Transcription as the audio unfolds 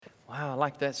Wow, I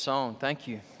like that song. Thank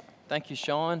you. Thank you,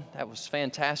 Sean. That was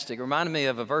fantastic. It reminded me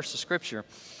of a verse of Scripture,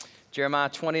 Jeremiah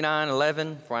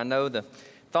 29:11. For I know the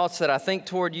thoughts that I think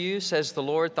toward you, says the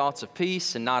Lord, thoughts of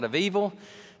peace and not of evil,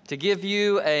 to give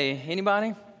you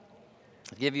anybody?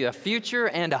 Give you a future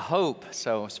and a hope.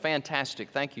 So it's fantastic.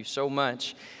 Thank you so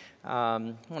much. I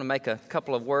want to make a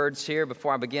couple of words here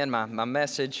before I begin my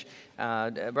message.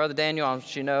 Brother Daniel,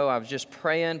 as you know, I was just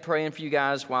praying for you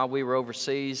guys while we were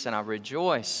overseas, and I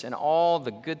rejoice in all the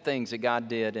good things that God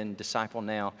did in Disciple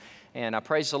Now. And I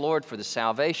praise the Lord for the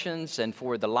salvations and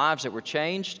for the lives that were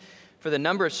changed, for the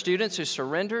number of students who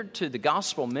surrendered to the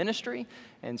gospel ministry.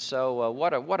 And so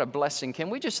what a blessing. Can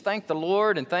we just thank the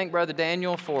Lord and thank Brother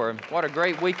Daniel for what a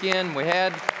great weekend we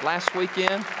had last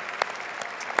weekend?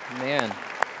 Amen.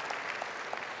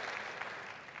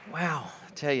 Wow,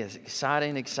 I tell you, it's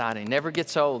exciting. Never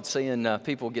gets old seeing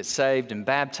people get saved and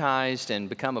baptized and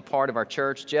become a part of our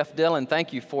church. Jeff Dillon,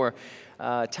 thank you for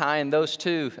tying those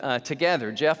two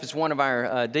together. Jeff is one of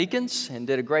our deacons and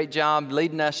did a great job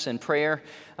leading us in prayer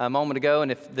a moment ago.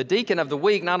 And if the deacon of the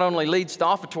week not only leads the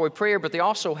offertory prayer, but they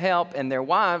also help, and their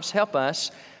wives help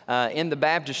us in the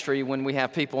baptistry when we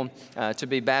have people to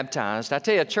be baptized. I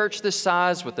tell you, a church this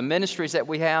size with the ministries that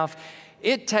we have,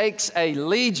 it takes a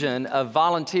legion of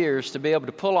volunteers to be able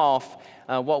to pull off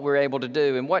what we're able to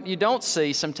do. And what you don't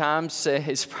see sometimes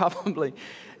is probably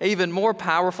even more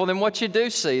powerful than what you do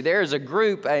see. There is a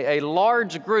group, a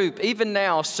large group, even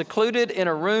now secluded in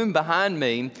a room behind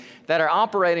me, that are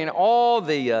operating all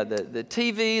the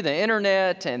TV, the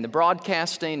internet, and the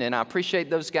broadcasting. And I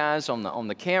appreciate those guys on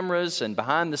the cameras and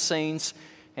behind the scenes.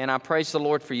 And I praise the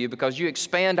Lord for you because you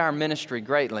expand our ministry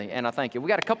greatly, and I thank you. We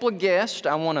got a couple of guests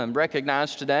I want to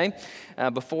recognize today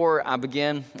before I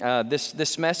begin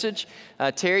this message.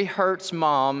 Terry Hurt's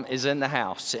mom is in the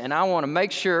house, and I want to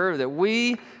make sure that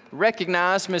we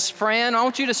recognize Miss Fran. I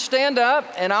want you to stand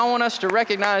up, and I want us to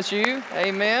recognize you.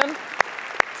 Amen.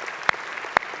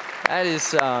 That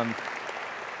is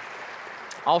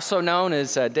also known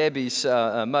as Debbie's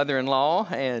mother-in-law,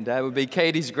 and that would be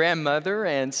Katie's grandmother.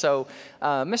 And so,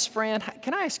 Miss Fran,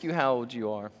 can I ask you how old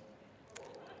you are?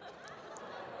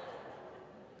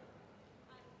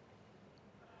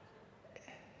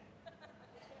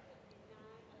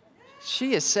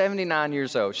 She is 79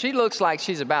 years old. She looks like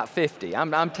she's about 50.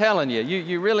 I'm telling you,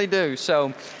 you really do.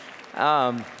 So,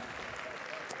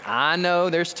 I know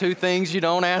there's two things you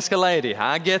don't ask a lady.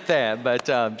 I get that, but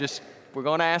we're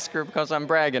going to ask her because I'm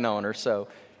bragging on her. So,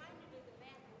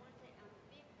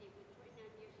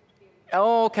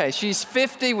 okay, she's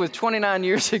 50 with 29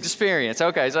 years my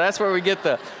Okay, so that's where we get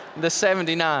the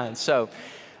 79. So,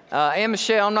 Ann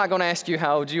Michelle, I'm not going to ask you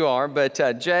how old you are, but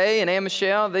Jay and Ann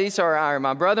Michelle, these are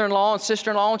my brother-in-law and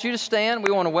sister-in-law. I want you to stand.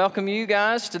 We want to welcome you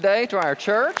guys today to our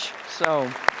church. So,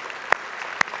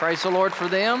 praise the Lord for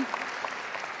them.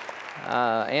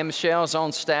 Ann Michelle is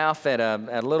on staff at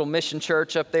a little mission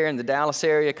church up there in the Dallas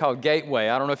area called Gateway.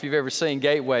 I don't know if you've ever seen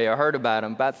Gateway or heard about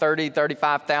them. About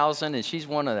 35,000, and she's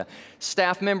one of the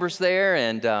staff members there.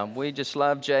 And we just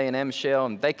love Jay and Ann Michelle.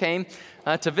 And they came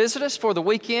to visit us for the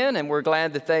weekend, and we're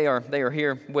glad that they are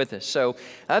here with us. So,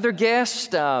 other guests.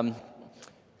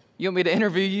 You want me to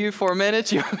interview you for a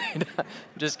minute?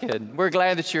 Just kidding. We're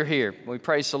glad that you're here. We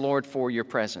praise the Lord for your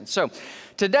presence. So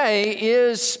today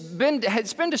has been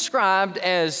described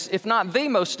as, if not the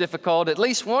most difficult, at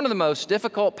least one of the most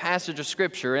difficult passages of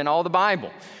Scripture in all the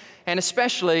Bible, and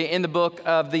especially in the book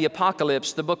of the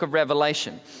Apocalypse, the book of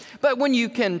Revelation. But when you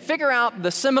can figure out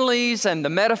the similes and the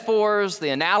metaphors, the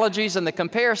analogies and the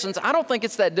comparisons, I don't think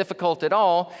it's that difficult at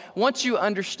all once you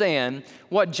understand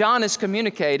what John is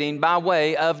communicating by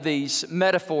way of these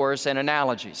metaphors and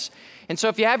analogies. And so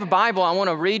if you have a Bible, I want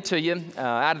to read to you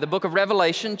out of the book of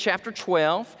Revelation, chapter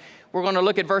 12. We're going to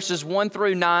look at verses 1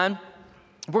 through 9.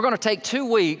 We're going to take 2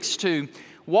 weeks to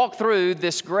walk through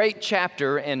this great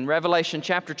chapter in Revelation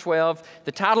chapter 12.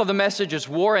 The title of the message is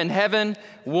War in Heaven,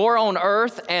 War on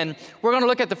Earth, and we're going to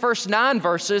look at the first 9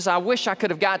 verses. I wish I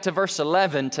could have got to verse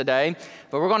 11 today,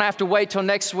 but we're going to have to wait till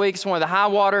next week. It's one of the high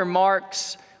water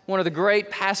marks, one of the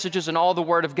great passages in all the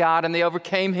Word of God, and they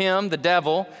overcame him, the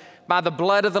devil, by the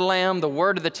blood of the Lamb, the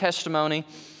word of the testimony,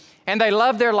 and they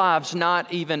loved their lives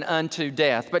not even unto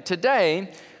death. But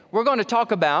today, we're going to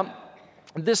talk about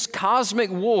this cosmic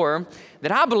war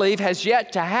that I believe has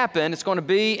yet to happen. It's going to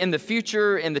be in the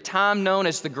future, in the time known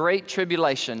as the Great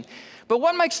Tribulation. But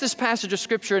what makes this passage of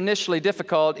Scripture initially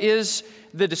difficult is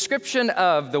the description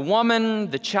of the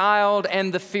woman, the child,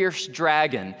 and the fierce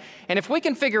dragon. And if we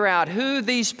can figure out who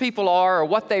these people are or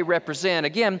what they represent,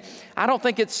 again, I don't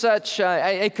think it's such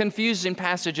a confusing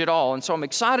passage at all. And so I'm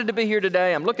excited to be here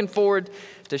today. I'm looking forward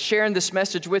to sharing this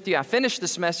message with you. I finished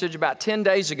this message about 10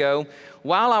 days ago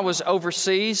while I was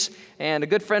overseas, and a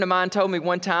good friend of mine told me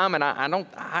one time, and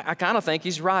I kind of think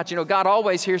he's right. You know, God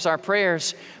always hears our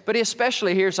prayers, but He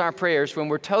especially hears our prayers when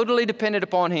we're totally dependent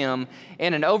upon Him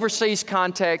in an overseas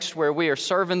context where we are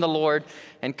serving the Lord.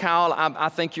 And Kyle, I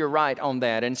think you're right on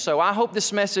that. And so I hope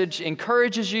this message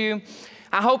encourages you.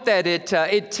 I hope that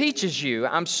it teaches you.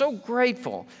 I'm so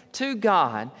grateful to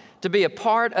God to be a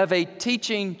part of a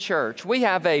teaching church. We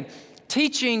have a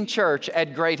teaching church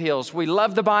at Great Hills. We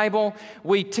love the Bible.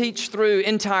 We teach through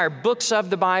entire books of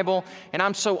the Bible. And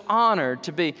I'm so honored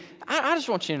to be, I just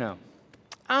want you to know,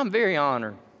 I'm very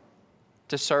honored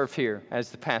to serve here as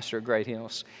the pastor at Great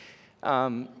Hills.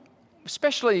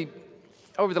 Especially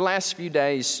over the last few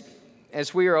days,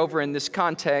 as we are over in this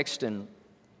context, and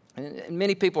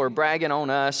many people are bragging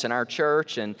on us and our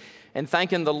church and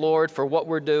thanking the Lord for what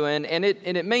we're doing. And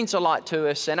it means a lot to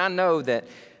us. And I know that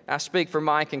I speak for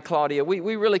Mike and Claudia.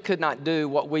 We really could not do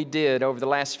what we did over the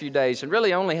last few days. And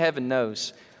really only heaven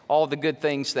knows all the good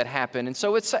things that happen. And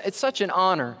so it's such an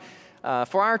honor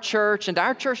for our church and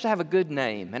our church to have a good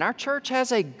name. And our church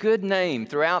has a good name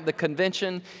throughout the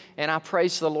convention, and I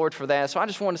praise the Lord for that. So I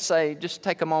just want to say, just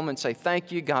take a moment and say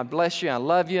thank you. God bless you. I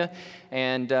love you.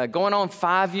 And going on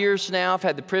 5 years now, I've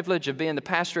had the privilege of being the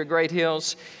pastor at Great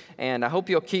Hills, and I hope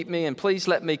you'll keep me, and please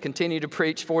let me continue to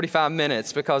preach 45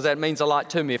 minutes because that means a lot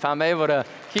to me. If I'm able to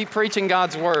keep preaching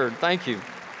God's Word, thank you.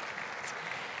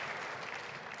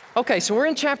 Okay, so we're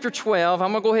in chapter 12.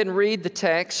 I'm going to go ahead and read the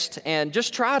text and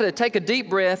just try to take a deep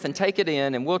breath and take it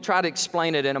in, and we'll try to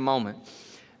explain it in a moment.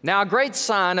 Now, a great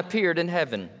sign appeared in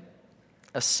heaven.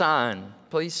 A sign.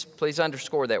 Please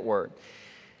underscore that word.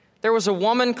 There was a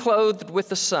woman clothed with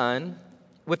the sun,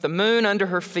 with the moon under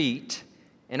her feet,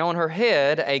 and on her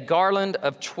head a garland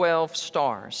of 12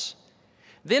 stars.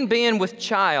 Then, being with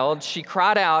child, she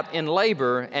cried out in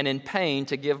labor and in pain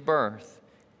to give birth.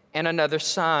 And another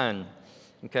sign.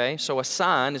 Okay, so a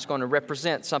sign is going to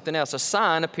represent something else. A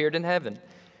sign appeared in heaven.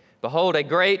 Behold, a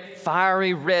great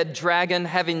fiery red dragon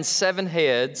having 7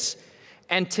 heads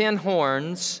and 10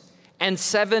 horns and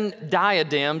 7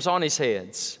 diadems on his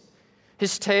heads.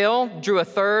 His tail drew a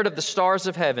third of the stars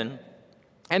of heaven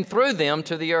and threw them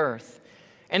to the earth.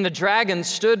 And the dragon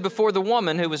stood before the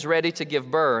woman who was ready to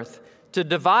give birth, to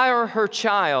devour her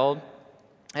child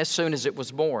as soon as it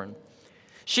was born.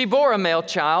 She bore a male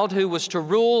child who was to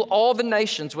rule all the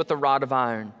nations with a rod of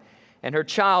iron, and her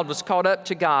child was caught up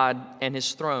to God and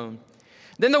His throne.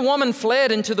 Then the woman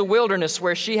fled into the wilderness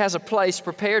where she has a place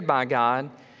prepared by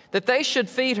God, that they should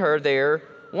feed her there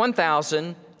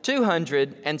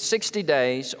 1,260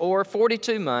 days, or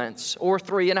 42 months, or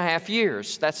 3.5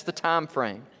 years. That's the time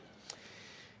frame.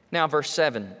 Now, verse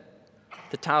 7,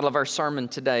 the title of our sermon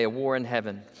today, A War in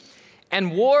Heaven.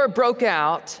 And war broke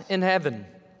out in heaven.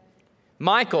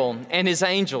 Michael and his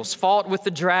angels fought with the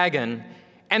dragon,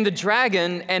 and the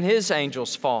dragon and his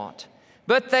angels fought.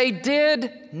 But they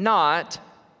did not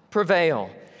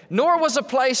prevail, nor was a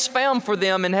place found for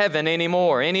them in heaven any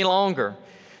longer.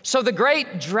 So the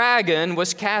great dragon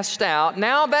was cast out.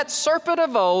 Now that serpent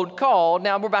of old called,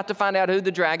 now we're about to find out who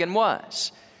the dragon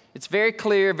was. It's very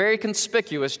clear, very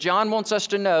conspicuous. John wants us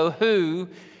to know who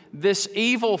this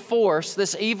evil force,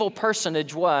 this evil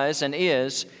personage was and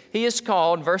is. He is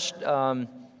called, verse 9,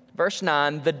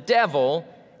 the devil,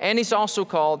 and he's also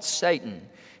called Satan.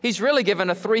 He's really given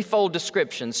a threefold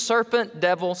description: serpent,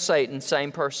 devil, Satan,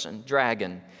 same person,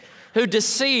 dragon, who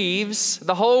deceives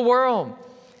the whole world.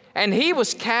 And he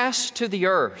was cast to the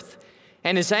earth,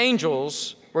 and his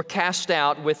angels were cast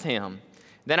out with him.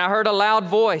 Then I heard a loud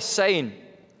voice saying,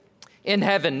 in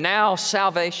heaven, now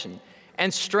salvation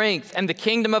and strength and the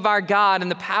kingdom of our God and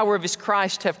the power of His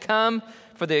Christ have come.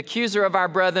 For the accuser of our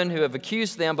brethren who have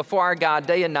accused them before our God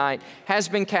day and night has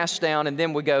been cast down. And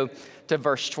then we go to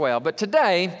verse 12. But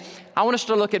today, I want us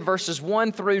to look at verses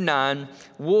 1 through 9,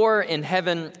 war in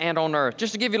heaven and on earth.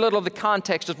 Just to give you a little of the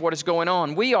context of what is going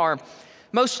on. We are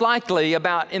most likely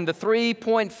about in the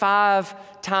 3.5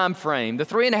 time frame, the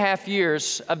 3.5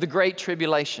 years of the Great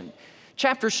Tribulation.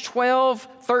 Chapters 12,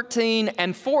 13,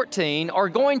 and 14 are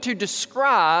going to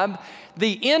describe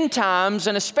the end times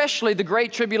and especially the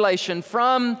Great Tribulation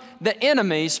from the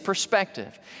enemy's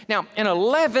perspective. Now, in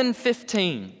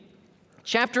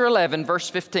chapter 11, verse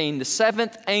 15, the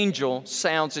seventh angel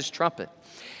sounds his trumpet.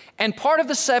 And part of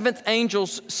the seventh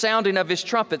angel's sounding of his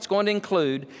trumpet is going to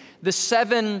include the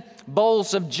 7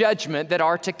 bowls of judgment that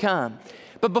are to come.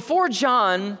 But before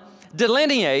John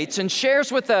delineates and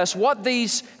shares with us what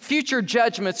these future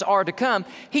judgments are to come,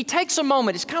 he takes a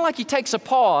moment. It's kind of like he takes a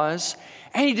pause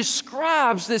and he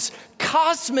describes this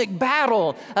cosmic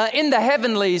battle in the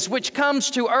heavenlies which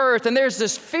comes to earth. And there's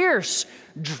this fierce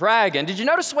dragon. Did you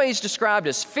notice the way he's described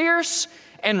as fierce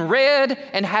and red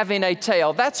and having a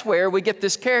tail? That's where we get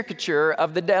this caricature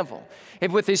of the devil.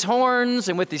 And with his horns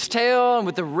and with his tail and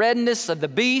with the redness of the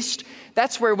beast,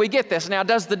 that's where we get this. Now,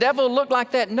 does the devil look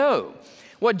like that? No.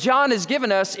 What John has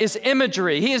given us is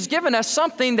imagery. He has given us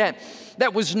something that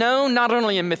was known not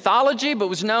only in mythology, but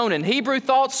was known in Hebrew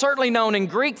thought, certainly known in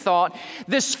Greek thought.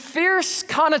 This fierce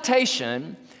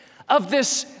connotation of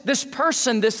this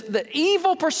person, the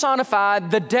evil personified,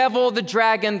 the devil, the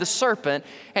dragon, the serpent,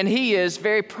 and he is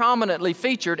very prominently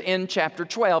featured in chapter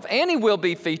 12, and he will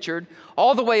be featured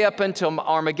all the way up until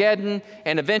Armageddon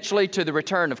and eventually to the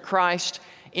return of Christ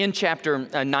in chapter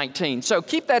 19. So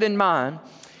keep that in mind.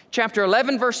 Chapter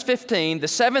 11, verse 15, the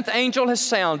seventh angel has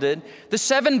sounded. The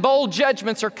seven bowl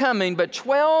judgments are coming, but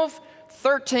 12,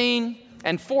 13,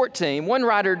 and 14, one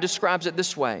writer describes it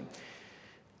this way: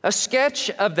 a sketch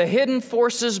of the hidden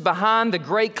forces behind the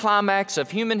great climax of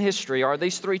human history are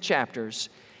these three chapters,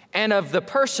 and of the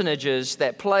personages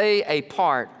that play a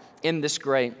part in this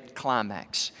great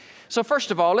climax. So first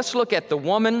of all, let's look at the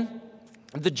woman,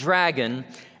 the dragon,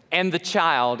 and the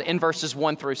child in verses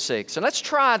 1 through 6. And let's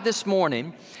try this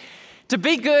morning to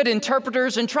be good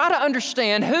interpreters and try to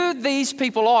understand who these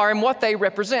people are and what they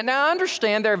represent. Now, I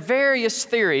understand there are various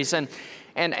theories, and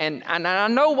I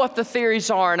know what the theories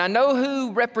are, and I know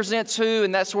who represents who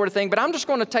and that sort of thing, but I'm just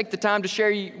going to take the time to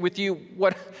share with you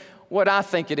what I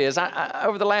think it is.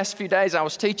 Over the last few days, I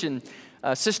was teaching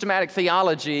systematic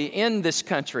theology in this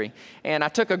country, and I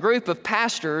took a group of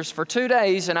pastors for 2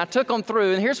 days, and I took them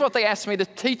through, and here's what they asked me to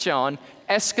teach on: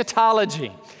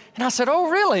 eschatology. And I said, "Oh,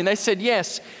 really?" And they said,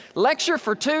 "Yes, lecture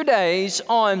for 2 days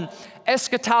on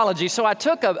eschatology." So I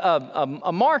took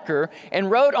a marker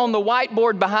and wrote on the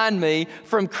whiteboard behind me,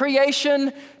 "From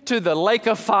creation to the lake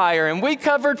of fire." And we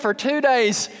covered for 2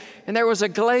 days, and there was a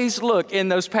glazed look in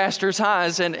those pastors'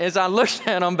 eyes and as I looked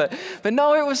at them. But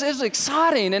no, it was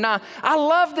exciting. And I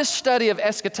love this study of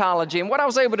eschatology. And what I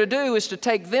was able to do is to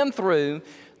take them through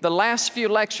the last few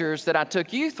lectures that I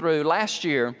took you through last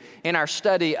year in our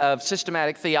study of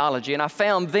systematic theology. And I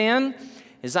found then,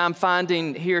 as I'm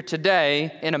finding here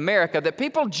today in America, that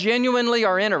people genuinely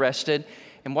are interested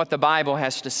in what the Bible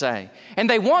has to say. And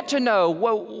they want to know,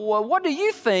 well, what do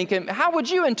you think and how would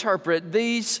you interpret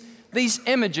these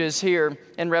images here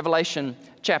in Revelation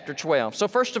chapter 12? So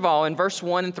first of all, in verse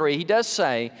 1 and 3, he does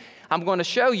say, I'm going to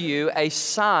show you a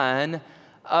sign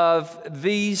of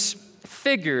these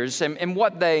figures and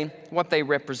what they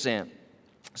represent.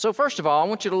 So first of all, I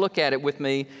want you to look at it with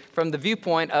me from the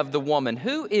viewpoint of the woman.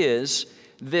 Who is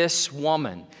this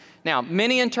woman? Now,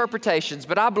 many interpretations,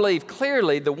 but I believe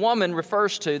clearly the woman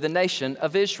refers to the nation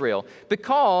of Israel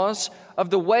because of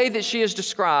the way that she is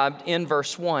described in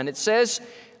verse 1. It says,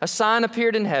 a sign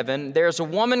appeared in heaven. There's a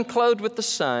woman clothed with the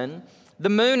sun, the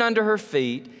moon under her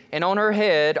feet, and on her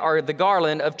head are the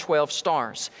garland of 12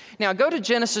 stars. Now, go to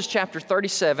Genesis chapter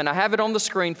 37. I have it on the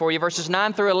screen for you, verses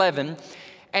 9 through 11,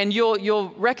 and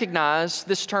you'll recognize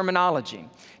this terminology.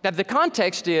 Now, the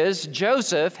context is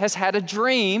Joseph has had a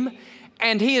dream,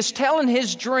 and he is telling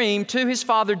his dream to his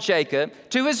father Jacob,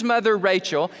 to his mother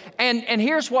Rachel, and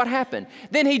here's what happened.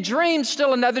 Then he dreamed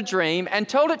still another dream and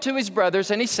told it to his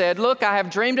brothers, and he said, look, I have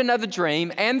dreamed another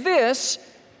dream, and this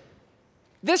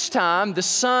time the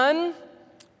sun,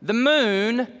 the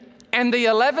moon, and the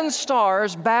 11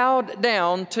 stars bowed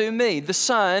down to me. The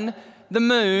sun, the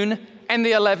moon, and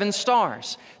the 11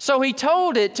 stars. So he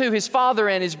told it to his father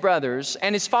and his brothers,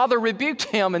 and his father rebuked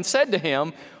him and said to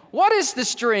him, what is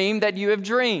this dream that you have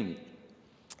dreamed?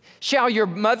 Shall your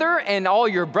mother and all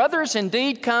your brothers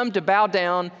indeed come to bow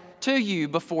down to you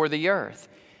before the earth?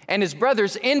 And his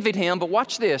brothers envied him, but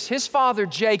watch this. His father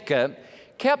Jacob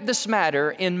kept this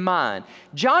matter in mind.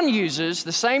 John uses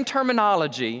the same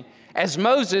terminology as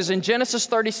Moses in Genesis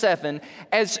 37,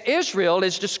 as Israel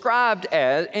is described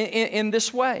as in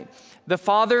this way. The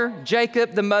father,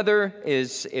 Jacob, the mother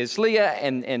is Leah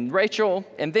and Rachel,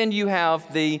 and then you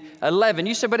have the 11.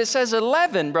 You said, but it says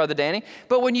 11, Brother Danny.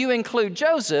 But when you include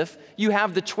Joseph, you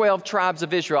have the 12 tribes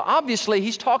of Israel. Obviously,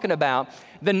 he's talking about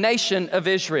the nation of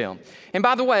Israel. And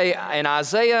by the way, in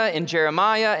Isaiah, in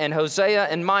Jeremiah, and Hosea,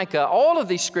 and Micah, all of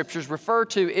these scriptures refer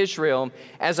to Israel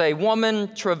as a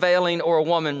woman travailing or a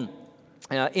woman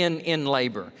in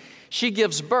labor. She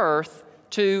gives birth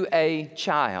to a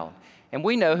child. And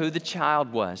we know who the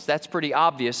child was. That's pretty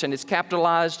obvious, and it's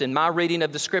capitalized in my reading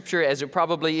of the Scripture, as it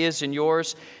probably is in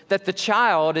yours, that the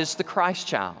child is the Christ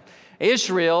child.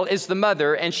 Israel is the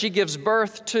mother, and she gives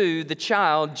birth to the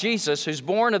child, Jesus, who's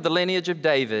born of the lineage of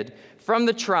David from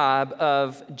the tribe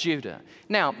of Judah.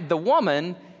 Now, the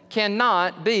woman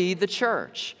cannot be the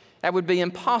church. That would be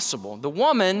impossible. The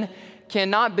woman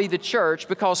cannot be the church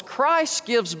because Christ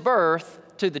gives birth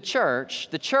to the church.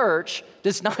 The church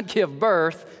does not give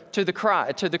birth to the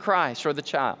Christ or the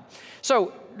child.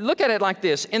 So look at it like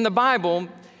this. In the Bible,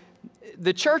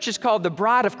 the church is called the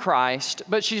bride of Christ,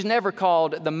 but she's never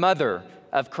called the mother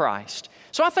of Christ.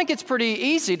 So I think it's pretty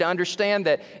easy to understand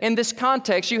that in this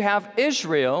context, you have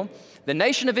Israel, the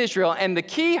nation of Israel, and the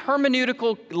key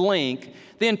hermeneutical link,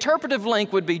 the interpretive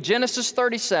link would be Genesis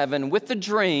 37 with the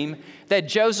dream that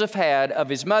Joseph had of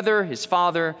his mother, his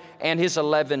father, and his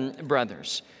 11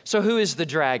 brothers. So who is the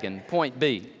dragon? Point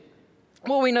B.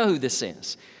 Well, we know who this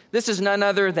is. This is none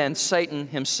other than Satan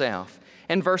himself.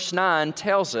 And verse 9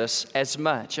 tells us as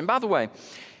much. And by the way,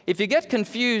 if you get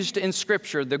confused in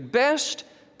Scripture, the best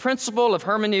principle of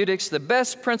hermeneutics, the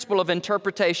best principle of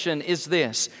interpretation is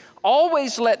this.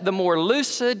 Always let the more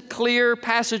lucid, clear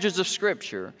passages of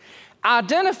Scripture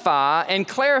identify and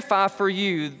clarify for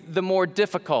you the more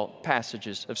difficult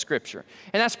passages of Scripture.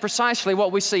 And that's precisely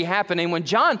what we see happening when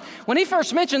John, when he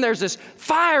first mentioned there's this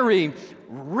fiery,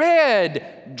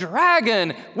 red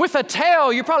dragon with a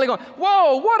tail, you're probably going,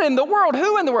 whoa, what in the world?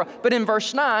 Who in the world? But in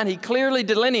verse 9, he clearly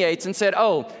delineates and said,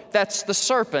 oh, that's the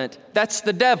serpent, that's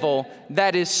the devil,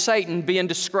 that is Satan being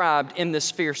described in this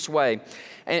fierce way.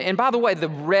 And by the way, the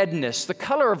redness, the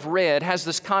color of red has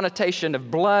this connotation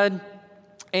of blood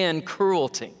and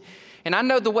cruelty. And I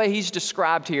know the way he's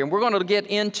described here, and we're going to get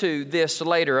into this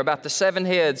later about the 7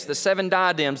 heads, the 7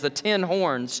 diadems, the 10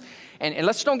 horns. And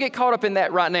let's don't get caught up in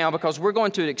that right now because we're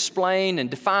going to explain and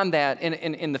define that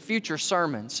in the future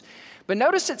sermons. But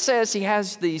notice it says he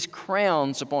has these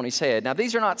crowns upon his head. Now,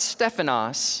 these are not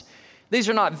Stephanos. These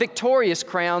are not victorious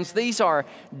crowns. These are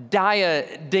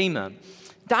diadema.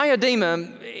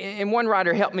 Diadema, and one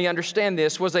writer helped me understand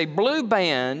this, was a blue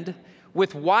band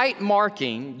with white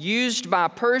marking used by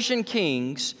Persian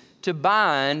kings to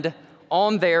bind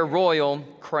on their royal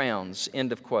crowns.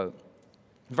 End of quote.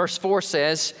 Verse 4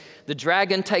 says, the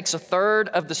dragon takes 1/3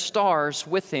 of the stars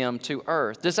with him to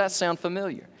earth. Does that sound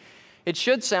familiar? It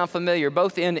should sound familiar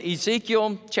both in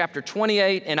Ezekiel chapter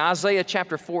 28 and Isaiah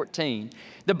chapter 14.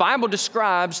 The Bible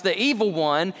describes the evil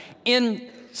one in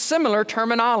similar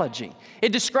terminology.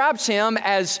 It describes him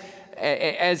as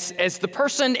the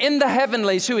person in the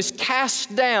heavenlies who is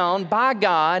cast down by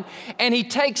God, and he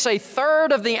takes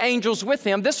 1/3 of the angels with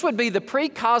him. This would be the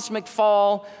pre-cosmic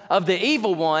fall of the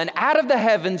evil one out of the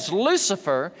heavens,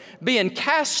 Lucifer being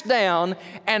cast down,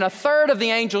 and 1/3 of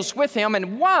the angels with him.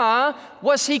 And why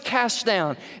was he cast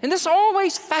down? And this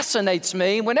always fascinates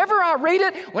me. Whenever I read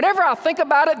it, whenever I think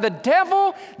about it, the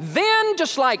devil then,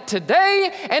 just like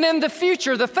today and in the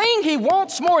future, the thing he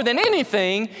wants more than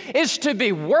anything is to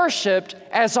be worshiped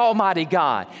as Almighty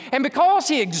God. And because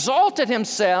he exalted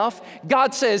himself,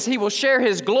 God says he will share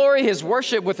his glory, his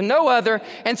worship with no other,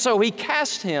 and so he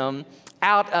cast him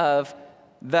out of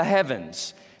the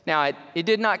heavens. Now, it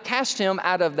did not cast him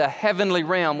out of the heavenly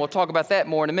realm. We'll talk about that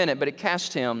more in a minute, but it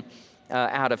cast him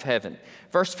out of heaven.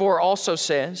 Verse 4 also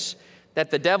says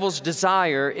that the devil's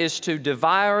desire is to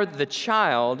devour the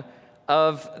child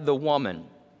of the woman.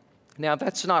 Now,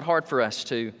 that's not hard for us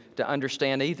to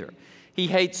understand either. He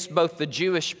hates both the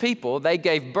Jewish people. They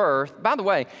gave birth. By the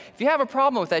way, if you have a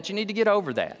problem with that, you need to get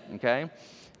over that, okay?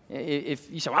 If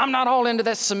you say, well, I'm not all into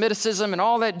that Semitism and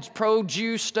all that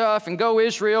pro-Jew stuff and go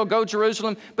Israel, go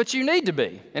Jerusalem, but you need to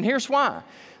be. And here's why.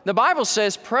 The Bible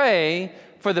says pray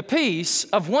for the peace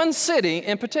of one city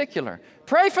in particular.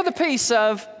 Pray for the peace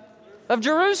of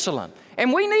Jerusalem.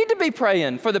 And we need to be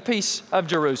praying for the peace of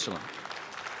Jerusalem.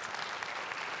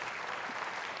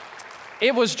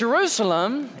 It was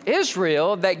Jerusalem,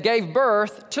 Israel, that gave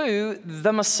birth to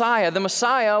the Messiah. The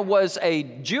Messiah was a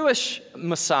Jewish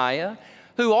Messiah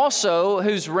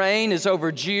whose reign is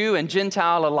over Jew and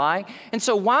Gentile alike. And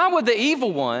so why would the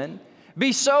evil one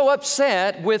be so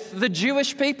upset with the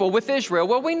Jewish people, with Israel?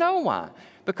 Well, we know why.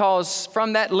 Because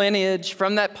from that lineage,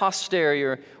 from that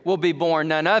posterior, will be born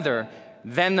none other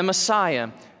than the Messiah,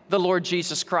 the Lord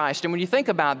Jesus Christ. And when you think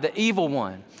about the evil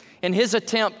one, in his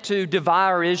attempt to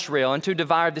devour Israel and to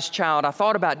devour this child, I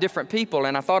thought about different people,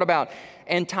 and I thought about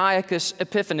Antiochus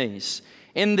Epiphanes.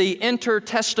 in the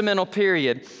intertestamental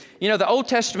period. You know, the Old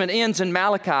Testament ends in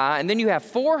Malachi, and then you have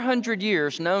 400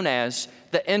 years known as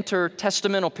the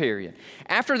intertestamental period.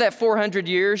 After that 400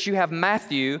 years, you have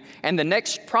Matthew, and the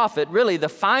next prophet, really the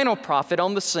final prophet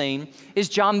on the scene, is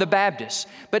John the Baptist.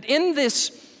 But in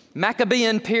this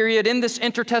Maccabean period, in this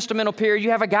intertestamental period,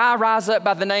 you have a guy rise up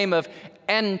by the name of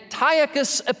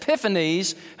Antiochus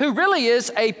Epiphanes, who really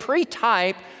is a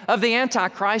pre-type of the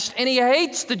Antichrist, and he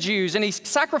hates the Jews, and he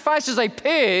sacrifices a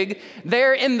pig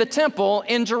there in the temple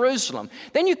in Jerusalem.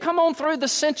 Then you come on through the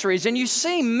centuries, and you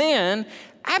see men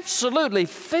absolutely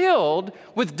filled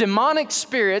with demonic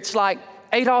spirits like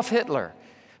Adolf Hitler,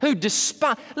 who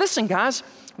despise... Listen, guys,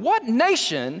 what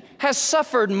nation has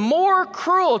suffered more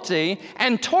cruelty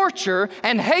and torture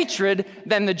and hatred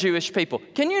than the Jewish people?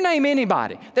 Can you name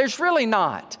anybody? There's really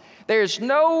not. There's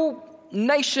no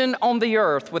nation on the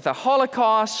earth with a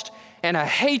Holocaust and a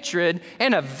hatred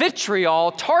and a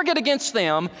vitriol target against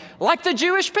them like the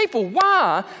Jewish people.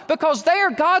 Why? Because they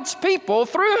are God's people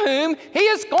through whom He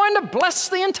is going to bless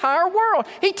the entire world.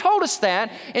 He told us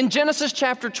that in Genesis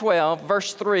chapter 12,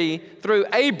 verse 3, through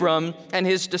Abram and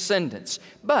his descendants.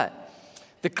 But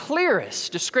the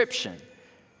clearest description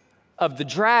of the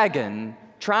dragon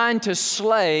trying to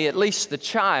slay at least the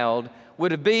child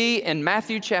would be in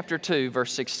Matthew chapter 2,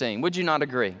 verse 16. Would you not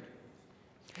agree?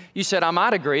 You said, I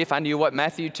might agree if I knew what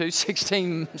Matthew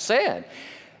 2:16 said.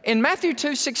 In Matthew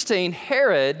 2:16,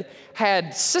 Herod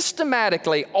had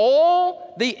systematically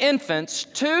all the infants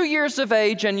 2 years of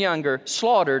age and younger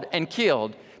slaughtered and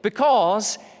killed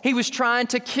because he was trying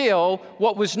to kill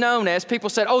what was known as, people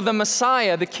said, oh, the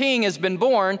Messiah, the King has been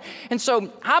born. And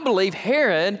so I believe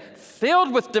Herod,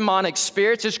 filled with demonic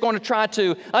spirits, is going to try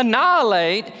to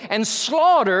annihilate and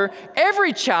slaughter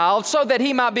every child so that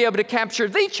he might be able to capture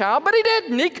the child, but he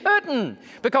didn't. He couldn't,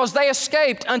 because they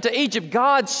escaped unto Egypt,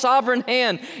 God's sovereign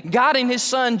hand guiding His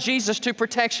Son Jesus to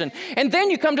protection. And then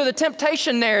you come to the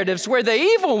temptation narratives where the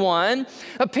evil one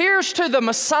appears to the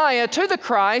Messiah, to the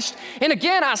Christ, and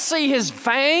again I see his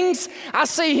fangs, I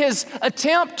see his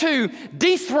attempt to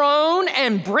dethrone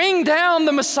and bring down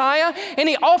the Messiah, and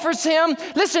he offers him,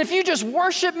 listen, if you just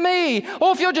worship me,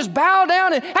 or if you'll just bow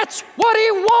down, and that's what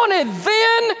he wanted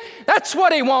then, that's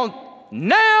what he wants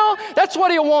now, that's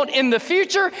what he'll want in the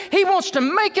future. He wants to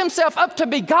make himself up to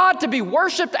be God, to be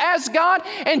worshiped as God.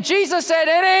 And Jesus said,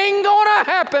 it ain't gonna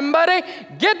happen, buddy.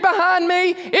 Get behind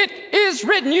me. It is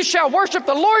written, you shall worship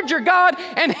the Lord your God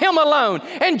and Him alone.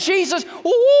 And Jesus,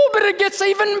 but it gets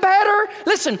even better.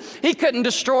 Listen, He couldn't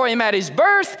destroy him at his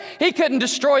birth. He couldn't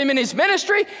destroy him in his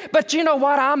ministry. But you know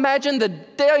what? I imagine the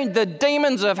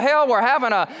demons of hell were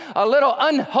having a little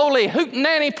unholy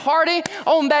hootenanny party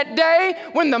on that day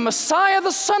when the Messiah,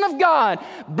 the Son of God,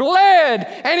 bled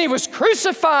and He was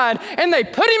crucified and they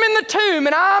put Him in the tomb.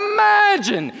 And I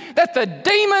imagine that the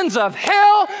demons of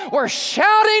hell were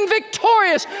shouting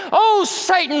victorious, oh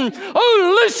Satan,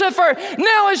 oh Lucifer,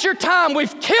 now is your time.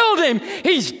 We've killed him.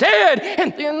 He's dead.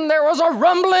 And then there was a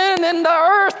rumbling in the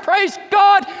earth. Praise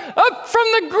God. Up from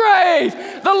the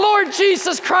grave, the Lord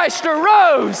Jesus Christ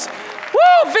arose.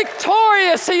 Woo,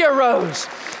 victorious He arose.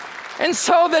 And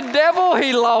so the devil,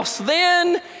 he lost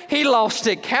then, he lost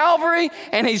at Calvary,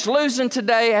 and he's losing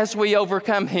today as we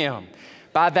overcome him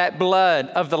by that blood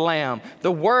of the Lamb,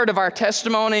 the word of our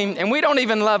testimony, and we don't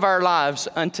even love our lives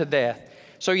unto death.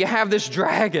 So you have this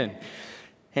dragon,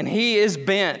 and he is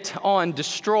bent on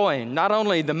destroying not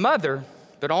only the mother,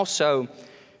 but also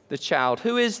the child.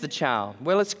 Who is the child?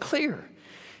 Well, it's clear.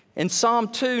 In Psalm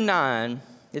 2:9,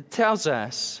 it tells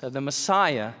us of the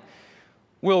Messiah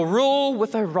will rule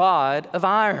with a rod of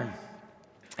iron.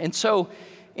 And so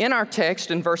in our text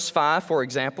in verse 5, for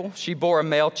example, she bore a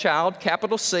male child,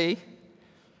 capital C,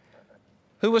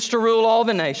 who was to rule all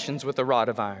the nations with a rod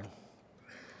of iron.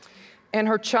 And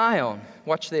her child,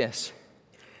 watch this,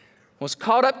 was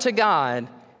caught up to God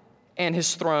and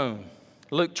His throne.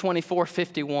 Luke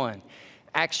 24:51,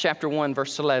 Acts chapter 1,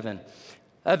 verse 11.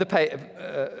 Other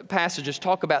passages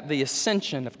talk about the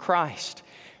ascension of Christ,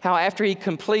 how after He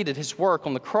completed His work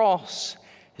on the cross,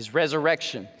 His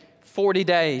resurrection, 40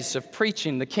 days of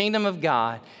preaching the kingdom of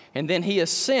God, and then He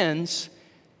ascends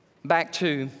back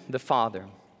to the Father.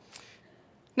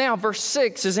 Now, verse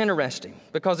 6 is interesting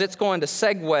because it's going to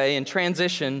segue and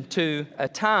transition to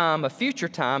a future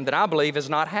time that I believe has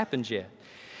not happened yet.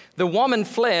 The woman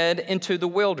fled into the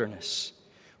wilderness,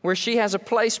 where she has a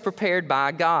place prepared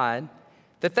by God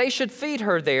that they should feed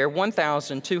her there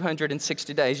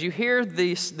 1,260 days. You hear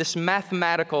this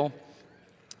mathematical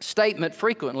statement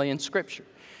frequently in Scripture.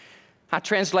 I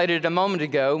translated it a moment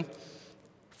ago.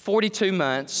 42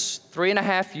 months,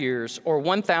 3.5 years, or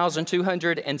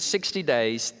 1,260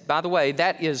 days. By the way,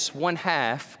 that is one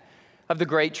half of the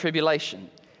Great Tribulation.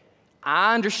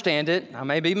 I understand it. I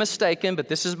may be mistaken, but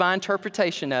this is my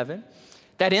interpretation of it.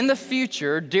 That in the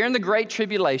future, during the Great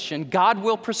Tribulation, God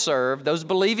will preserve those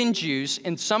believing Jews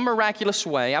in some miraculous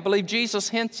way. I believe Jesus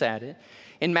hints at it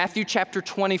in Matthew chapter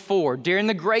 24. During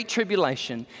the Great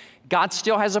Tribulation, God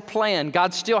still has a plan.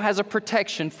 God still has a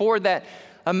protection for that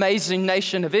amazing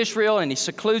nation of Israel, and He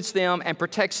secludes them and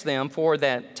protects them for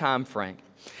that time frame.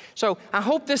 So I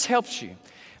hope this helps you.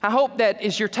 I hope that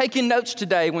as you're taking notes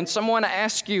today, when someone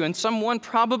asks you, and someone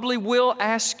probably will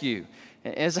ask you,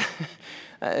 as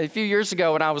a few years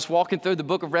ago when I was walking through the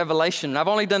book of Revelation, and I've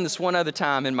only done this one other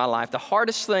time in my life, the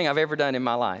hardest thing I've ever done in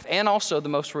my life, and also the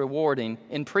most rewarding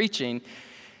in preaching,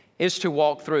 is to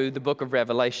walk through the book of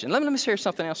Revelation. Let me share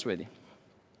something else with you.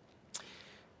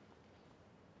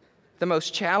 The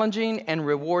most challenging and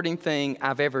rewarding thing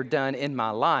I've ever done in my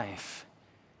life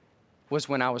was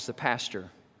when I was the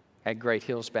pastor at Great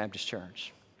Hills Baptist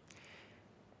Church.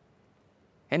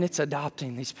 And it's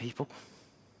adopting these people.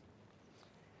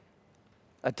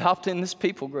 Adopting this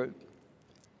people group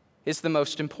is the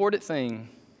most important thing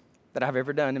that I've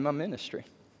ever done in my ministry.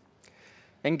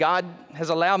 And God has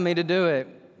allowed me to do it.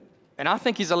 And I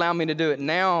think He's allowed me to do it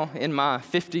now in my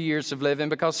 50 years of living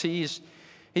because He's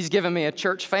given me a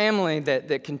church family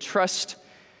that can trust,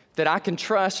 that I can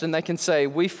trust, and they can say,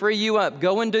 we free you up,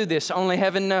 go and do this. Only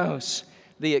heaven knows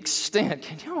the extent.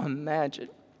 Can y'all imagine?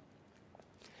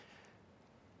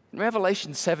 In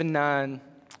Revelation 7:9,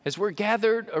 as we're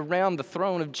gathered around the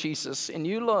throne of Jesus, and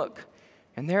you look,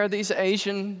 and there are these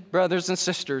Asian brothers and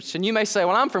sisters, and you may say,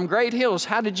 well, I'm from Great Hills.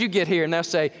 How did you get here? And they'll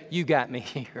say, you got me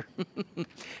here.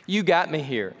 You got me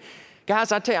here.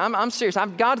 Guys, I tell you, I'm serious.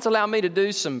 God has allowed me to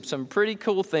do some pretty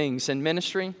cool things in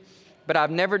ministry, but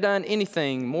I've never done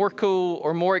anything more cool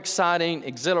or more exciting,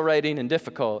 exhilarating, and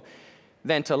difficult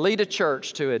than to lead a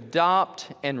church to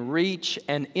adopt and reach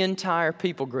an entire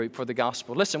people group for the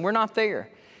gospel. Listen, we're not there.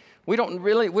 We don't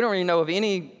really know of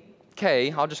any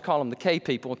K, I'll just call them the K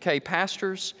people, K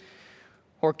pastors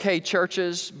or K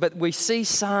churches, but we see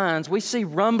signs, we see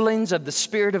rumblings of the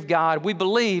Spirit of God. We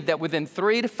believe that within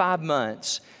 3 to 5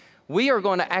 months, we are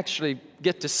going to actually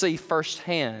get to see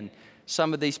firsthand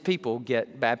some of these people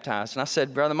get baptized. And I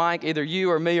said, Brother Mike, either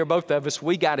you or me or both of us,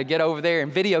 we got to get over there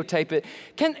and videotape it.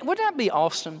 Wouldn't that be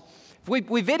awesome? If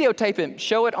we videotape it,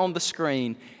 show it on the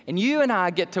screen, and you and I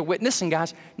get to witness. And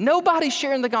guys, nobody's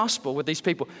sharing the gospel with these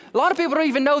people. A lot of people don't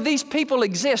even know these people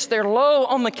exist. They're low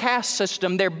on the caste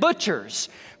system. They're butchers.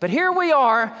 But here we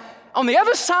are on the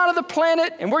other side of the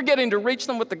planet, and we're getting to reach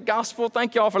them with the gospel.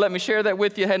 Thank you all for letting me share that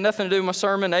with you. It had nothing to do with my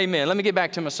sermon. Amen. Let me get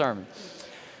back to my sermon.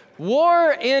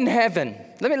 War in heaven.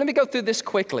 Let me go through this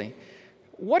quickly.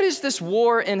 What is this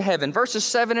war in heaven? Verses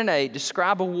 7 and 8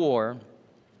 describe a war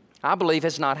I believe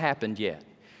has not happened yet.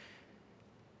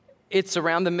 It's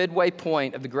around the midway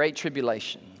point of the Great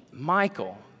Tribulation.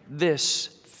 Michael, this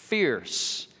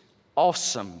fierce,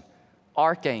 awesome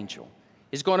archangel,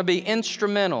 is going to be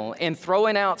instrumental in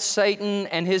throwing out Satan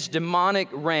and his demonic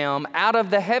realm out of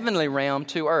the heavenly realm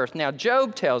to earth. Now,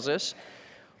 Job tells us,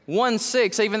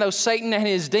 1:6, even though Satan and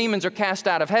his demons are cast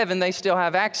out of heaven, they still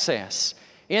have access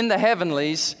in the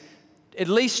heavenlies, at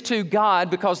least to God,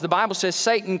 because the Bible says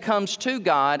Satan comes to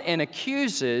God and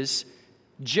accuses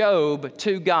Job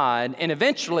to God, and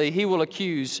eventually he will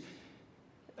accuse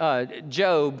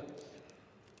Job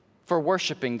for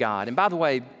worshiping God. And by the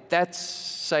way, that's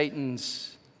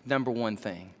Satan's number one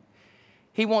thing.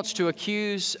 He wants to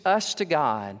accuse us to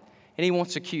God, and he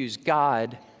wants to accuse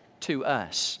God to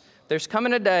us. There's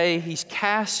coming a day he's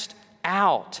cast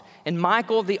out. And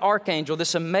Michael the archangel,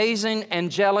 this amazing,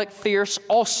 angelic, fierce,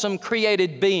 awesome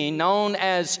created being known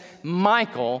as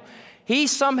Michael, he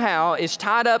somehow is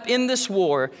tied up in this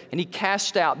war, and he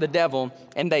casts out the devil,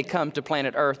 and they come to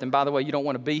planet Earth. And by the way, you don't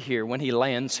want to be here when he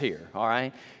lands here, all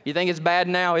right? You think it's bad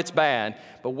now? It's bad.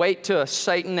 But wait till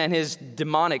Satan and his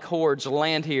demonic hordes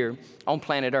land here on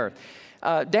planet Earth.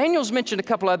 Daniel's mentioned a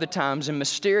couple other times in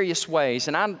mysterious ways,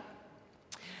 and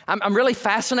I'm really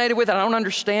fascinated with it. I don't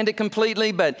understand it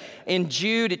completely, but in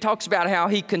Jude, it talks about how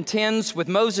he contends with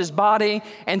Moses' body,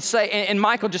 and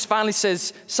Michael just finally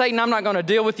says, Satan, I'm not going to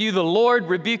deal with you. The Lord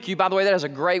rebuke you. By the way, that is a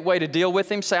great way to deal with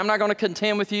him. Say, I'm not going to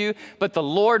contend with you, but the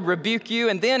Lord rebuke you.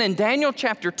 And then in Daniel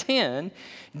chapter 10,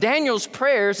 Daniel's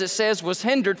prayers, it says, was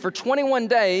hindered for 21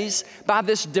 days by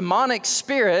this demonic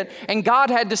spirit, and God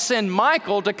had to send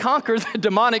Michael to conquer the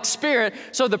demonic spirit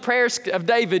so the prayers of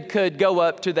David could go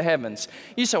up to the heavens.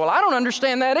 You say, well, I don't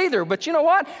understand that either, but you know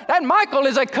what? That Michael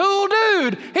is a cool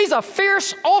dude. He's a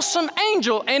fierce, awesome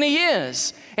angel, and he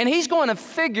is. And he's going to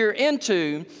figure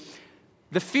into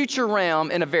the future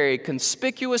realm in a very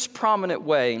conspicuous, prominent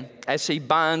way as he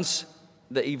binds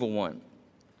the evil one.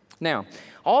 Now,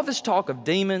 all this talk of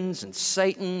demons and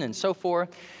Satan and so forth,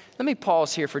 let me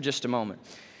pause here for just a moment.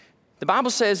 The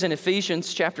Bible says in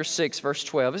Ephesians chapter 6, verse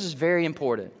 12, this is very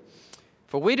important.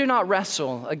 For we do not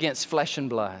wrestle against flesh and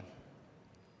blood,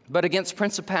 but against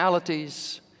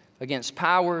principalities, against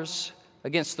powers,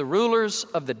 against the rulers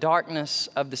of the darkness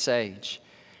of this age,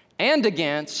 and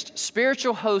against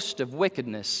spiritual hosts of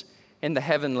wickedness in the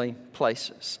heavenly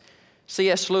places.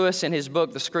 C.S. Lewis, in his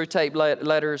book, The Screwtape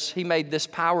Letters, he made this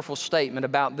powerful statement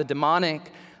about the demonic,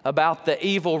 about the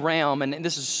evil realm. And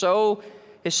this is so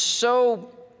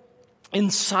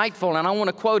insightful, and I want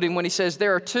to quote him when he says,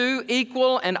 there are two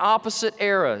equal and opposite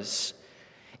eras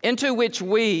into which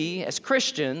we, as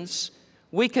Christians,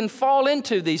 we can fall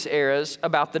into these eras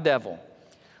about the devil.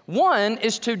 One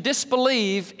is to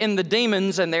disbelieve in the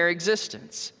demons and their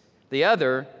existence. The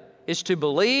other is to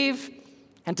believe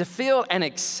and to feel an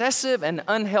excessive and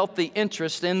unhealthy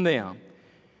interest in them.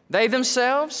 They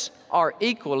themselves are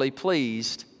equally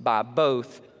pleased by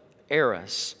both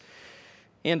eras.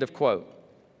 End of quote.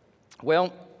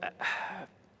 Well,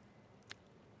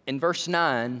 in verse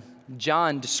 9,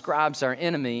 John describes our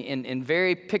enemy in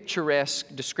very picturesque,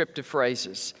 descriptive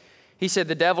phrases. He said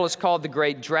the devil is called the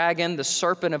great dragon, the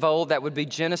serpent of old. That would be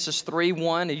Genesis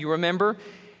 3:1. Do you remember?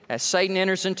 As Satan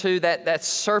enters into that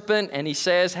serpent, and he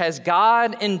says, has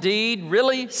God indeed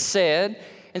really said?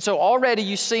 And so already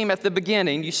you see him at the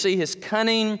beginning. You see his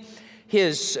cunning,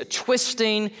 his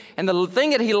twisting, and the thing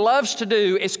that he loves to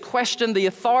do is question the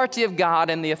authority of God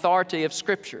and the authority of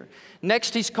Scripture.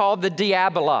 Next, he's called the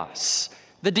diabolos.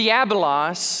 The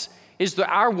diabolos is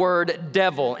our word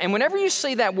devil. And whenever you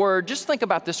see that word, just think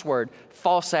about this word,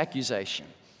 false accusation.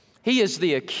 He is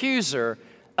the accuser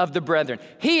of the brethren.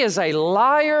 He is a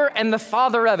liar and the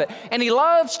father of it. And he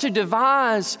loves to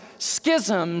devise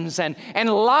schisms and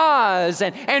lies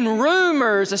and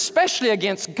rumors, especially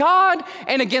against God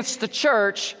and against the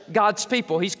church, God's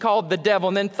people. He's called the devil.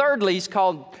 And then thirdly, he's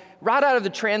called, right out of the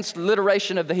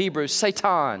transliteration of the Hebrew,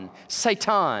 Satan.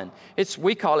 Satan.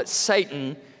 We call it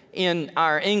Satan in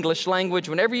our English language.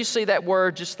 Whenever you see that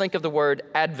word, just think of the word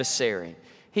adversary.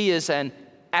 He is an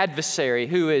adversary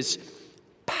who is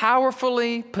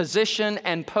powerfully positioned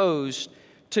and posed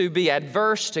to be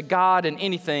adverse to God and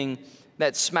anything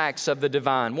that smacks of the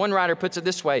divine. One writer puts it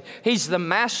this way: he's the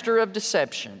master of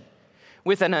deception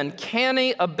with an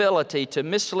uncanny ability to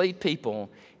mislead people.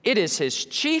 It is his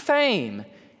chief aim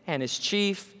and his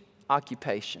chief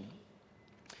occupation.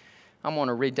 I'm going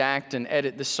to redact and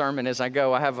edit this sermon as I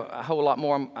go. I have a whole lot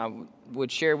more I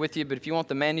would share with you, but if you want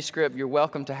the manuscript, you're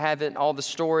welcome to have it. All the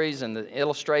stories and the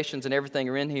illustrations and everything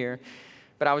are in here.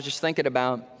 But I was just thinking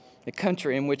about the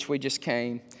country in which we just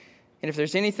came. And if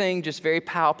there's anything just very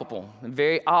palpable and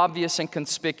very obvious and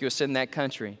conspicuous in that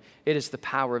country, it is the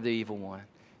power of the evil one.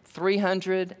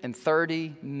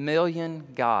 330 million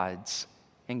gods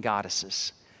and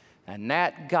goddesses. A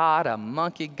gnat god, a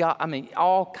monkey god,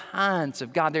 all kinds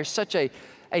of God. There's such a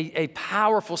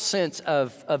powerful sense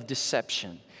of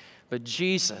deception. But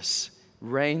Jesus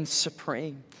reigns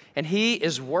supreme. And he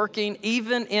is working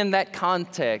even in that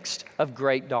context of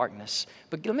great darkness.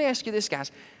 But let me ask you this,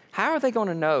 guys. How are they going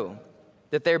to know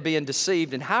that they're being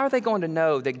deceived? And how are they going to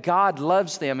know that God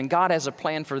loves them and God has a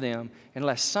plan for them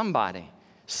unless somebody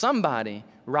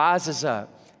rises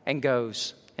up and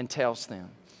goes and tells them?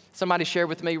 Somebody shared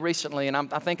with me recently, and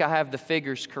I think I have the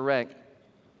figures correct.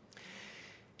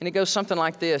 And it goes something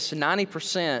like this: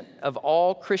 90% of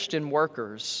all Christian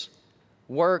workers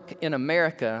work in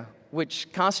America,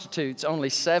 which constitutes only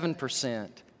 7%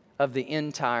 of the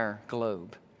entire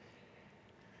globe.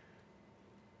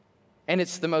 And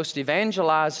it's the most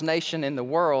evangelized nation in the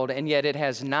world, and yet it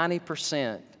has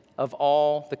 90% of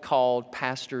all the called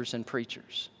pastors and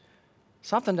preachers.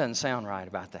 Something doesn't sound right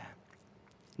about that.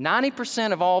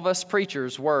 90% of all of us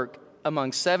preachers work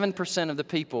among 7% of the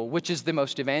people, which is the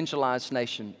most evangelized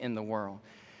nation in the world.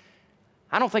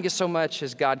 I don't think it's so much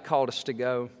has God called us to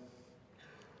go,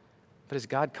 but has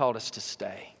God called us to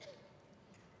stay?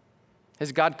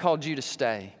 Has God called you to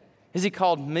stay? Has He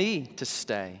called me to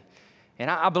stay?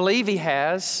 And I believe He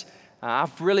has.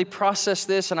 I've really processed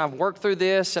this and I've worked through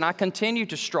this and I continue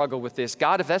to struggle with this.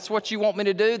 God, if that's what you want me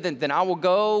to do, then I will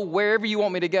go wherever you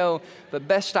want me to go. But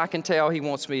best I can tell, He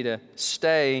wants me to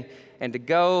stay and to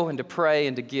go and to pray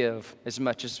and to give as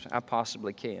much as I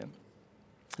possibly can.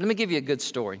 Let me give you a good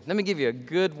story. Let me give you a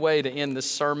good way to end this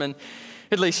sermon.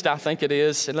 At least I think it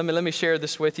is. And let me share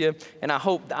this with you. And I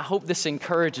hope this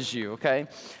encourages you, okay?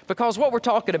 Because what we're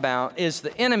talking about is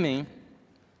the enemy,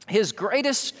 his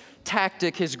greatest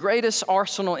tactic, his greatest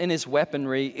arsenal in his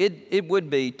weaponry, it would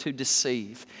be to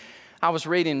deceive. I was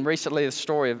reading recently the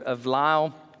story of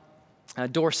Lyle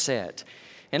Dorset.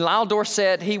 And Lyle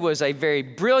Dorset, he was a very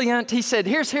brilliant, he said,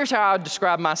 here's how I would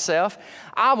describe myself.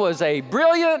 I was a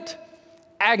brilliant,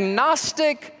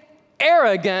 agnostic,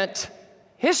 arrogant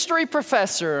history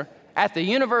professor at the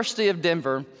University of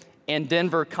Denver in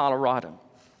Denver, Colorado.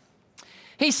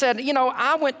 He said,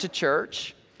 I went to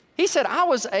church. He said, I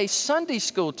was a Sunday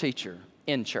school teacher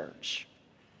in church.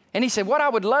 And he said, what I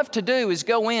would love to do is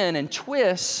go in and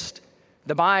twist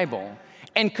the Bible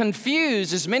and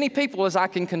confuse as many people as I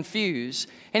can confuse.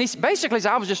 And he basically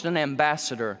said, I was just an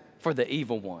ambassador for the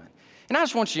evil one. And I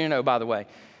just want you to know, by the way,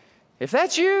 if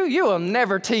that's you, you will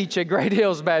never teach at Great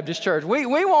Hills Baptist Church.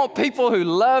 We want people who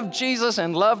love Jesus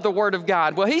and love the Word of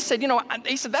God. Well, he said,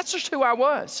 that's just who I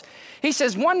was. He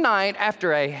says, one night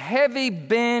after a heavy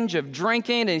binge of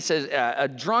drinking, and he says, a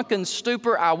drunken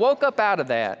stupor, I woke up out of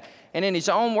that. And in his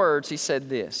own words, he said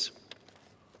this.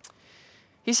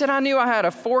 He said, I knew I had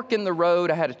a fork in the road.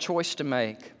 I had a choice to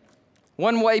make.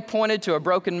 One way pointed to a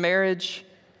broken marriage,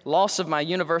 loss of my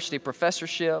university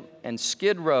professorship, and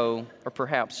Skid Row, or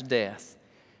perhaps death.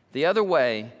 The other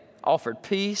way offered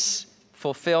peace,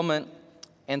 fulfillment,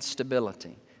 and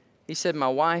stability. He said, my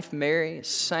wife, Mary, a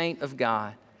saint of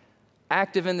God,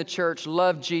 active in the church,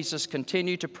 loved Jesus,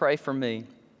 continued to pray for me.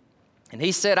 And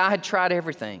he said, I had tried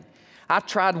everything. I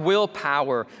tried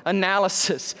willpower,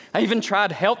 analysis. I even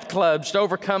tried health clubs to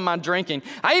overcome my drinking.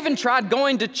 I even tried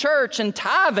going to church and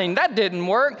tithing. That didn't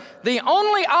work. The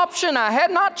only option I had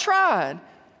not tried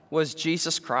was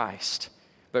Jesus Christ.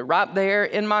 But right there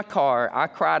in my car, I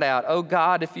cried out, oh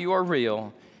God, if you are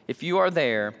real, if you are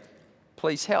there,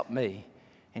 please help me.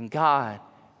 And God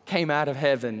came out of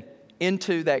heaven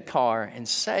into that car and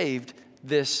saved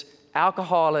this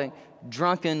alcoholic,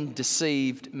 drunken,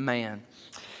 deceived man.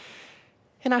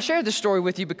 And I shared this story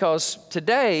with you because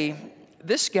today,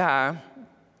 this guy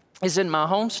is in my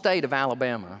home state of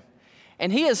Alabama,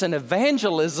 and he is an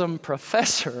evangelism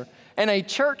professor and a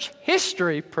church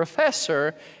history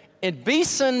professor at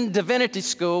Beeson Divinity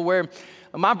School, where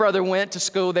my brother went to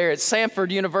school there at Samford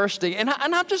University. And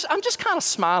I'm just kind of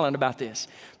smiling about this,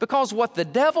 because what the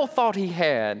devil thought he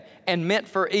had and meant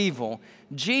for evil,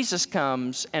 Jesus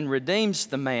comes and redeems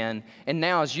the man and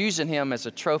now is using him as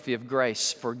a trophy of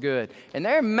grace for good. And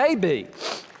there may be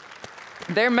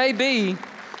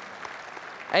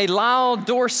a Lyle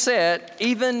Dorset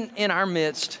even in our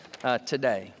midst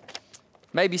today.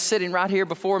 Maybe sitting right here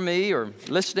before me, or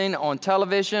listening on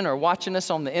television, or watching us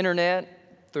on the internet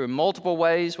through multiple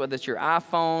ways, whether it's your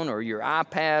iPhone or your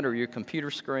iPad or your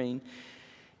computer screen.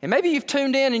 And maybe you've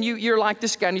tuned in and you're like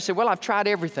this guy and you say, well, I've tried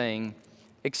everything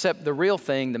except the real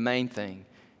thing, the main thing.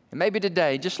 And maybe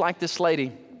today, just like this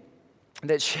lady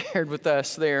that shared with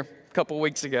us there a couple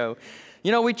weeks ago,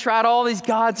 we tried all these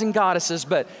gods and goddesses,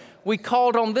 but we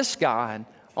called on this God,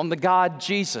 on the God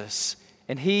Jesus,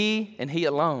 and He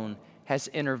alone has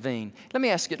intervened. Let me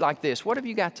ask it like this. What have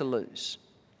you got to lose?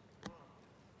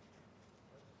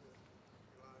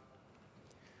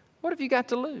 What have you got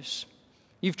to lose?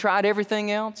 You've tried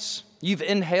everything else. You've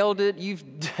inhaled it. You've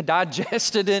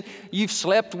digested it. You've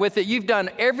slept with it. You've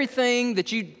done everything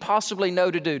that you possibly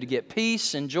know to do to get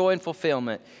peace and joy and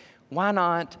fulfillment. Why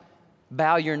not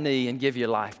bow your knee and give your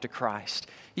life to Christ?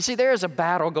 You see, there is a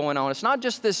battle going on. It's not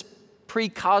just this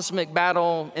pre-cosmic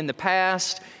battle in the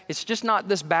past. It's just not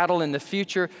this battle in the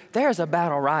future. There's a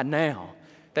battle right now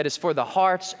that is for the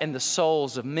hearts and the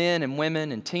souls of men and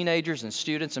women and teenagers and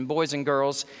students and boys and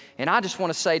girls. And I just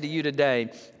want to say to you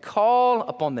today, call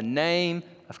upon the name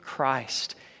of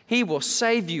Christ. He will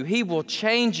save you. He will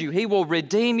change you. He will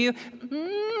redeem you.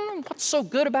 What's so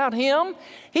good about Him?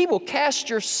 He will cast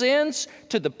your sins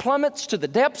to the plummets, to the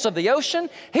depths of the ocean.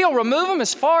 He'll remove them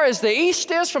as far as the east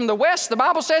is from the west. The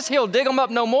Bible says He'll dig them up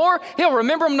no more. He'll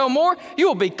remember them no more. You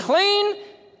will be clean,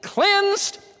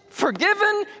 cleansed,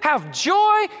 forgiven, have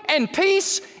joy and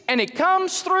peace, and it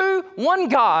comes through one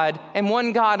God and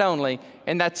one God only,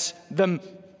 and that's the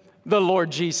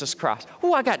Lord Jesus Christ.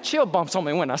 Oh, I got chill bumps on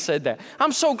me when I said that.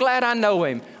 I'm so glad I know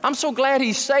Him. I'm so glad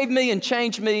He saved me and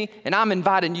changed me, and I'm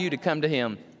inviting you to come to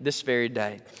Him this very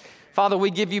day. Father,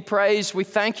 we give you praise. We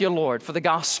thank you, Lord, for the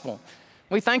gospel.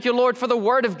 We thank you, Lord, for the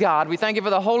word of God. We thank you for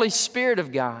the Holy Spirit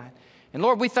of God. And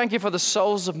Lord, we thank you for the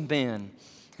souls of men.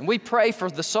 And we pray for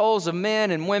the souls of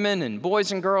men and women and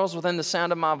boys and girls within the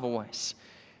sound of my voice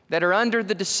that are under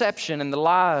the deception and the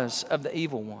lies of the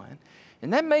evil one.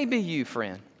 And that may be you,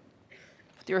 friend,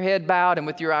 with your head bowed and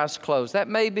with your eyes closed. That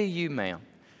may be you, ma'am.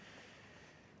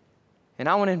 And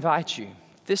I want to invite you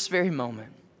this very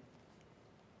moment,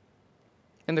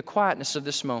 in the quietness of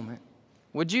this moment,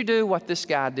 would you do what this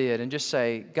guy did and just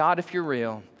say, God, if you're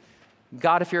real,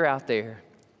 God, if you're out there,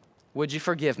 would you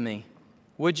forgive me?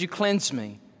 Would you cleanse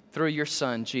me through your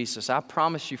Son, Jesus? I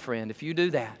promise you, friend, if you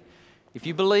do that, if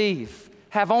you believe,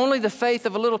 have only the faith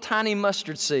of a little tiny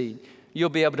mustard seed, you'll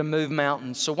be able to move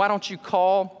mountains. So why don't you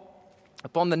call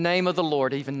upon the name of the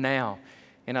Lord even now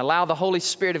and allow the Holy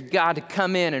Spirit of God to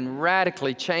come in and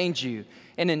radically change you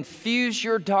and infuse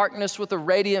your darkness with a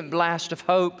radiant blast of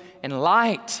hope and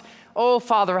light. Oh,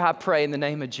 Father, I pray in the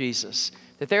name of Jesus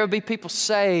that there would be people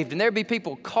saved and there would be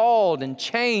people called and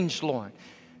changed, Lord,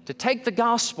 to take the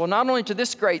gospel not only to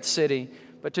this great city,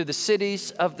 but to the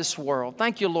cities of this world.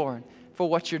 Thank you, Lord, for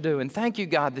what you're doing. Thank you,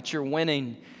 God, that you're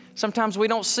winning. Sometimes we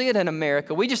don't see it in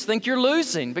America. We just think you're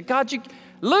losing. But God, you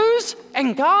lose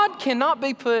and God cannot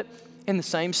be put in the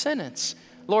same sentence.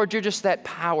 Lord, you're just that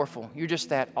powerful. You're just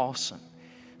that awesome.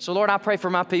 So, Lord, I pray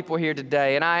for my people here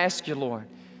today, and I ask you, Lord,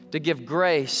 to give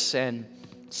grace and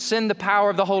send the power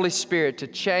of the Holy Spirit to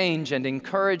change and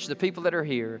encourage the people that are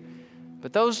here.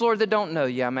 But those, Lord, that don't know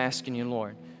you, I'm asking you,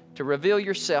 Lord, to reveal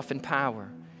yourself in power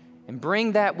and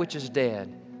bring that which is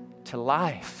dead to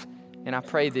life. And I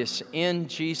pray this in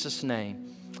Jesus'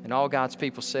 name. And all God's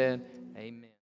people said,